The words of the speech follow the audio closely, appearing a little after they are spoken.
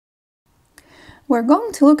We're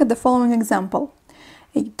going to look at the following example.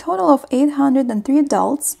 A total of 803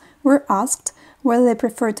 adults were asked whether they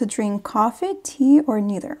prefer to drink coffee, tea, or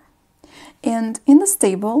neither. And in this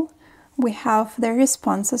table, we have their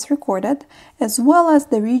responses recorded, as well as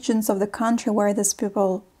the regions of the country where these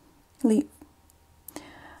people live.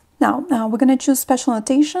 Now we're going to choose special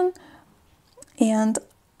notation, and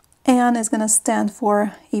N is going to stand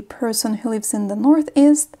for a person who lives in the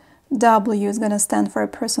northeast, W is going to stand for a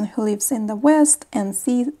person who lives in the west, and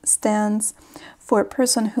C stands for a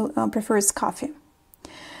person who prefers coffee.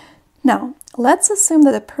 Now, let's assume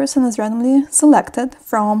that a person is randomly selected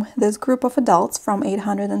from this group of adults, from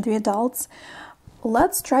 803 adults.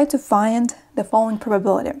 Let's try to find the following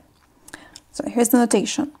probability. So here's the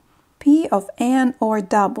notation. P of N or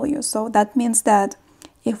W. So that means that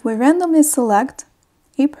if we randomly select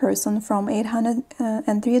a person from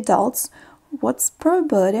 803 adults, what's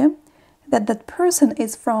probability that that person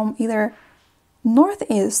is from either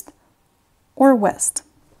northeast or west?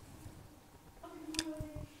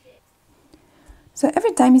 So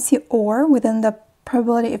every time you see OR within the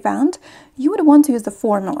probability event, you would want to use the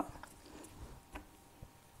formula.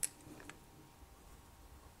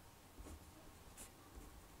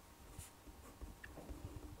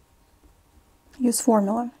 Use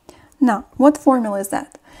formula. Now, what formula is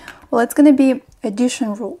that? Well, it's going to be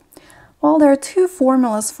addition rule. Well, there are two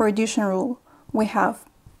formulas for addition rule. We have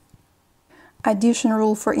addition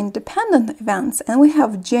rule for independent events, and we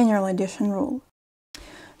have general addition rule.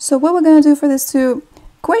 So what we're going to do for these two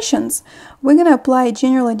questions, we're going to apply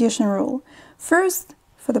general addition rule. First,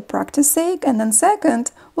 for the practice sake, and then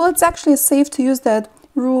second, well, it's actually safe to use that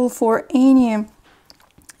rule for any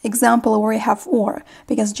example where you have OR,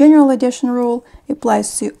 because general addition rule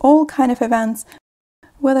applies to all kind of events,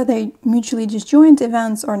 whether they mutually disjoint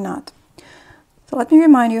events or not. So let me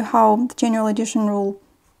remind you how the general addition rule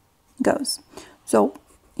goes. So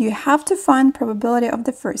you have to find probability of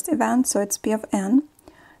the first event, so it's P of N,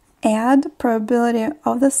 add probability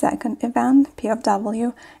of the second event, P of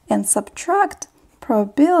W, and subtract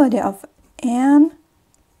probability of N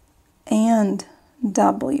and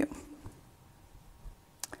W.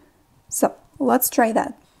 So let's try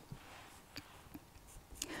that.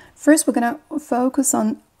 First, we're going to focus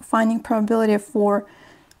on finding probability for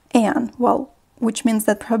N, well, which means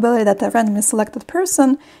that probability that the randomly selected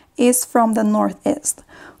person is from the northeast.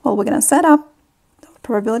 Well, we're going to set up the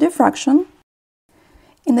probability fraction.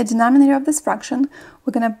 In the denominator of this fraction,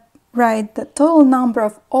 we're going to write the total number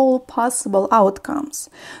of all possible outcomes.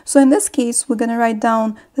 So in this case, we're going to write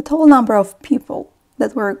down the total number of people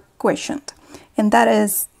that were questioned, and that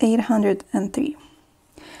is 803.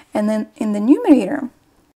 And then in the numerator,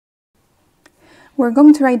 we're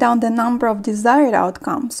going to write down the number of desired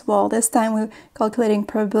outcomes. Well, this time we're calculating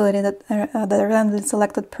probability that the randomly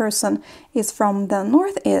selected person is from the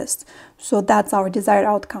northeast, so that's our desired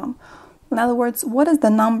outcome. In other words, what is the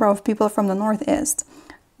number of people from the northeast?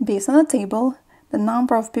 Based on the table, the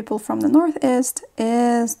number of people from the northeast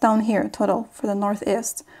is down here, total for the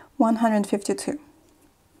northeast, 152.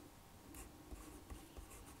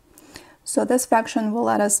 So this fraction will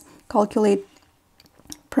let us calculate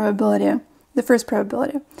probability, the first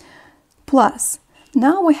probability. Plus,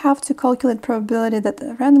 now we have to calculate probability that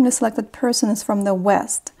the randomly selected person is from the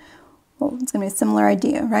west. Well, it's going to be a similar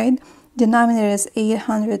idea, right? Denominator is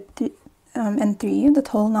 803, the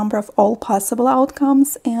total number of all possible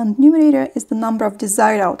outcomes, and numerator is the number of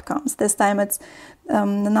desired outcomes. This time it's the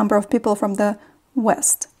number of people from the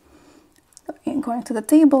west. Going to the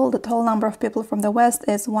table, the total number of people from the west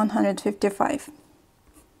is 155.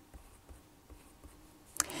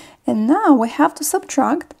 And now we have to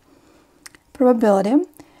subtract probability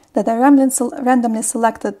that a randomly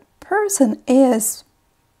selected person is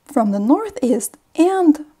from the northeast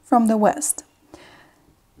and from the west.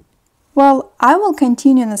 Well, I will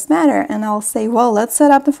continue in this matter and I'll say, well, let's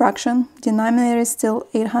set up the fraction. Denominator is still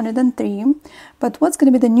 803, but what's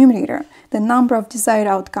going to be the numerator? The number of desired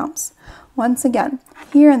outcomes. Once again,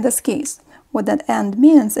 here in this case, what that and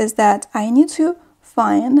means is that I need to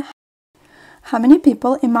find how many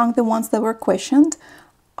people among the ones that were questioned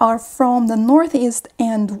are from the northeast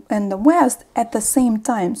and the west at the same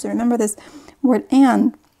time. So remember this word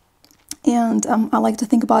and I like to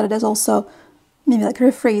think about it as also, maybe like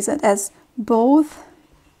rephrase it as both.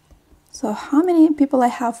 So how many people I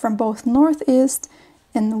have from both northeast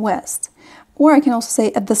and west? Or I can also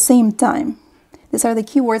say at the same time. These are the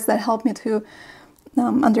keywords that help me to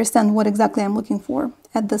understand what exactly I'm looking for.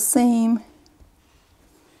 At the same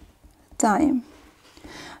time.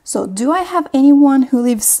 So do I have anyone who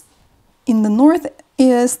lives in the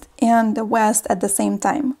northeast and the west at the same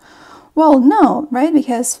time? Well, no, right?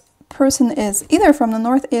 Because person is either from the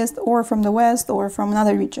northeast or from the west or from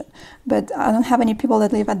another region, but I don't have any people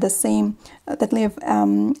that live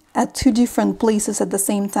at two different places at the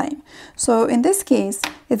same time. So in this case,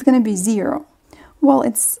 it's going to be 0. Well,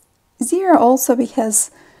 it's 0 also because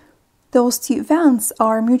those two events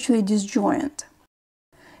are mutually disjoint.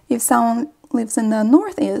 If someone lives in the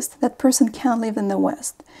northeast, that person can't live in the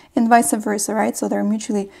west, and vice versa, right? So they're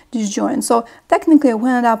mutually disjoint. So technically, we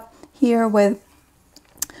ended up here with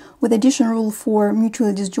addition rule for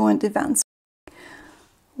mutually disjoint events,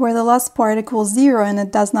 where the last part equals 0 and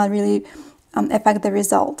it does not really affect the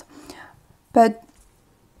result. But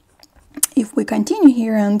if we continue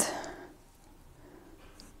here and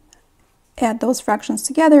add those fractions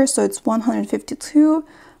together, so it's 152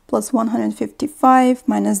 plus 155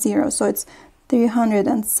 minus 0, so it's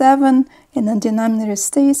 307, and the denominator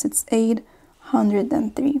stays, it's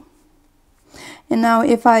 803. And now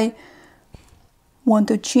if I want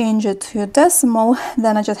to change it to a decimal,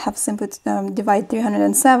 then I just have to simply divide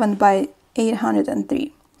 307 by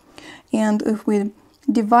 803. And if we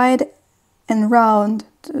divide and round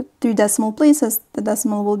to 3 decimal places, the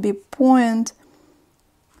decimal will be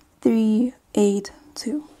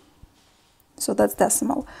 0.382. So that's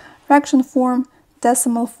decimal. Fraction form,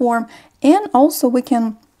 decimal form, and also we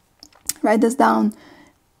can write this down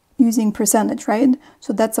using percentage, right?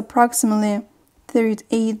 So that's approximately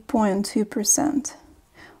 38.2%.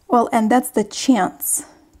 Well, and that's the chance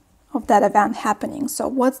of that event happening. So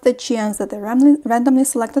what's the chance that the randomly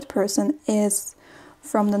selected person is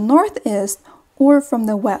from the northeast or from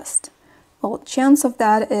the west? Well, chance of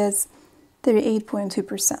that is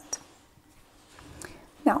 38.2%.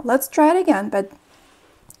 Now let's try it again, but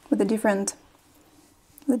with a different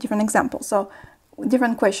example. So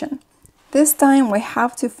different question. This time we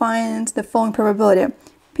have to find the following probability: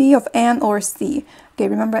 P of N or C. Okay,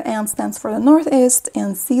 remember N stands for the northeast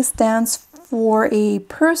and C stands for a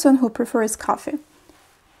person who prefers coffee.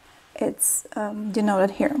 It's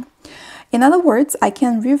denoted here. In other words, I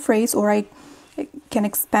can rephrase or I can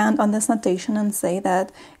expand on this notation and say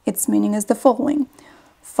that its meaning is the following.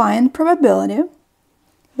 Find probability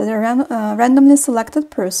that a randomly selected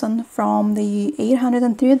person from the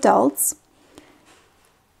 803 adults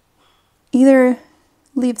either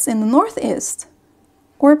lives in the northeast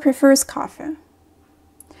or prefers coffee.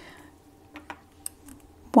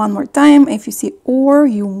 One more time, if you see or,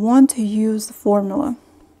 you want to use the formula.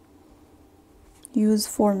 Use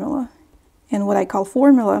formula. And what I call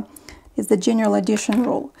formula is the general addition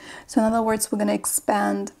rule. So in other words, we're going to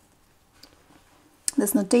expand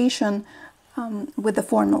this notation with the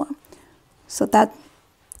formula. So that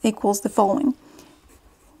equals the following.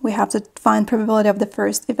 We have to find probability of the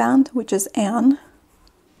first event, which is N,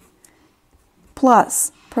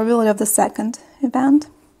 plus probability of the second event,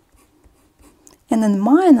 and then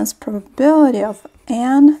minus probability of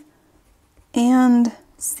N and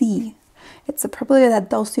C. It's a probability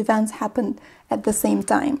that those two events happen at the same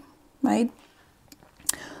time, right?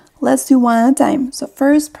 Let's do one at a time. So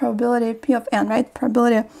first, probability P of N, right?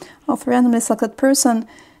 Probability of a randomly selected person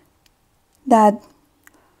that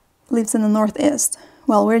lives in the northeast.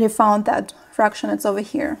 Well, we already found that fraction, it's over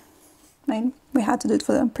here, right? We had to do it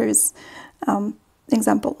for the previous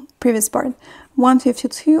example, previous part.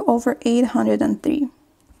 152 over 803.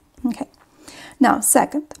 Okay. Now,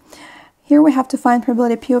 second, here we have to find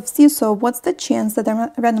probability P of C. So what's the chance that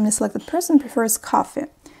a randomly selected person prefers coffee?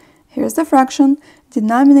 Here's the fraction.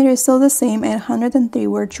 Denominator is still the same, 803.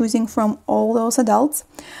 We're choosing from all those adults.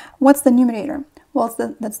 What's the numerator? Well,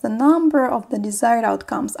 that's the number of the desired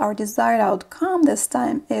outcomes. Our desired outcome this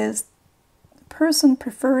time is the person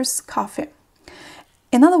prefers coffee.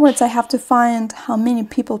 In other words, I have to find how many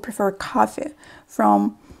people prefer coffee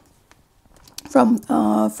from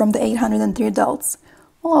the 803 adults.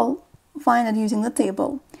 Well, I'll find it using the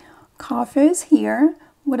table. Coffee is here.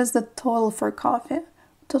 What is the total for coffee?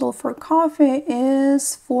 Total for coffee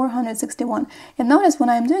is 461. And notice when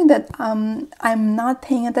I'm doing that, I'm not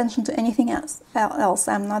paying attention to anything else.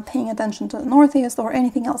 I'm not paying attention to the northeast or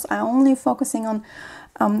anything else. I'm only focusing on,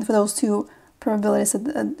 for those two probabilities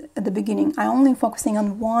at the beginning, I'm only focusing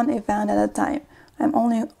on one event at a time. I'm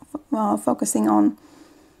only focusing on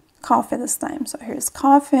coffee this time. So here's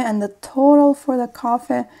coffee, and the total for the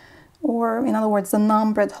coffee, or in other words, the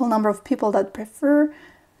whole number of people that prefer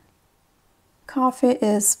coffee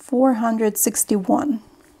is 461.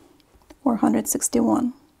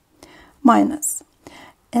 461 minus.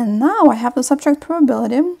 And now I have to subtract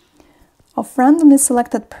probability of randomly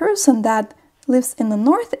selected person that lives in the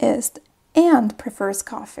northeast and prefers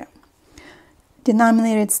coffee.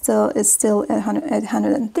 Denominator is still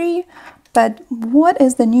 803, but what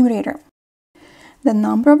is the numerator? the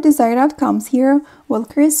number of desired outcomes here will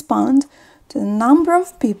correspond to the number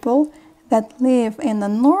of people that live in the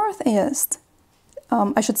Northeast.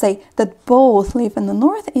 I should say that both live in the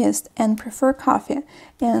Northeast and prefer coffee,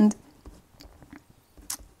 and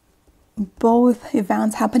both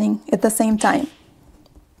events happening at the same time.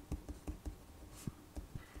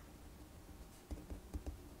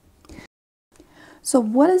 So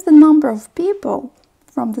what is the number of people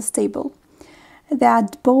from this table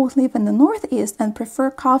that both live in the Northeast and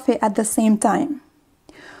prefer coffee at the same time?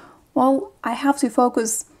 Well, I have to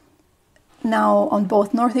focus now on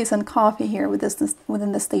both Northeast and coffee here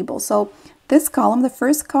within this table. So this column, the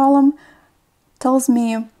first column, tells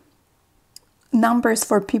me numbers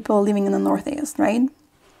for people living in the Northeast, right?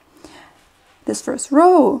 This first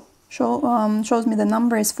row shows me the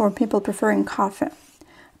numbers for people preferring coffee.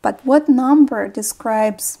 But what number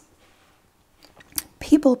describes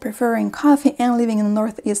people preferring coffee and living in the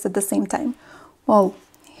Northeast at the same time? Well,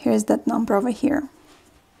 here's that number over here.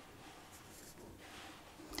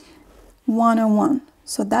 101.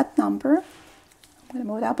 So that number, I'm going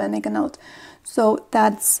to move it up and make a note. So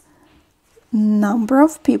that's number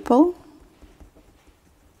of people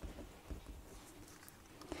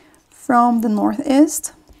from the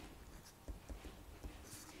Northeast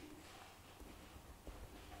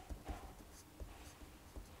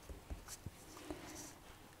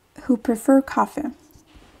who prefer coffee.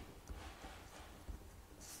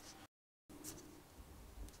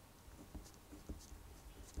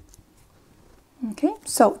 Okay,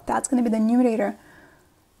 so that's going to be the numerator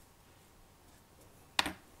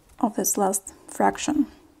of this last fraction.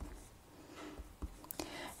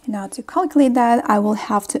 Now to calculate that, I will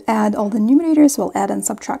have to add all the numerators. We'll add and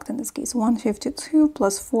subtract in this case. 152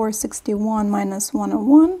 plus 461 minus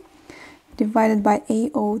 101 divided by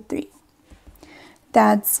 803.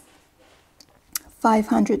 That's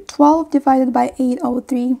 512 divided by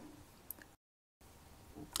 803.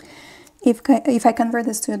 If I convert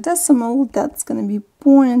this to a decimal, that's going to be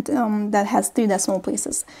point, that has 3 decimal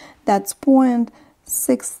places. That's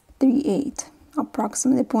 0.638,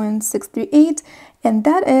 approximately 0.638, and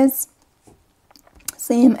that is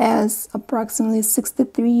same as approximately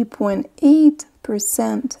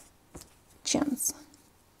 63.8% chance.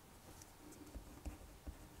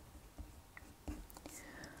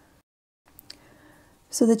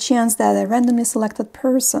 So the chance that a randomly selected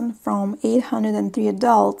person from 803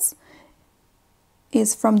 adults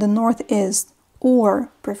is from the Northeast or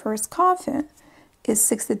prefers coffee is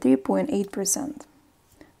 63.8%,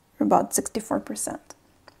 or about 64%.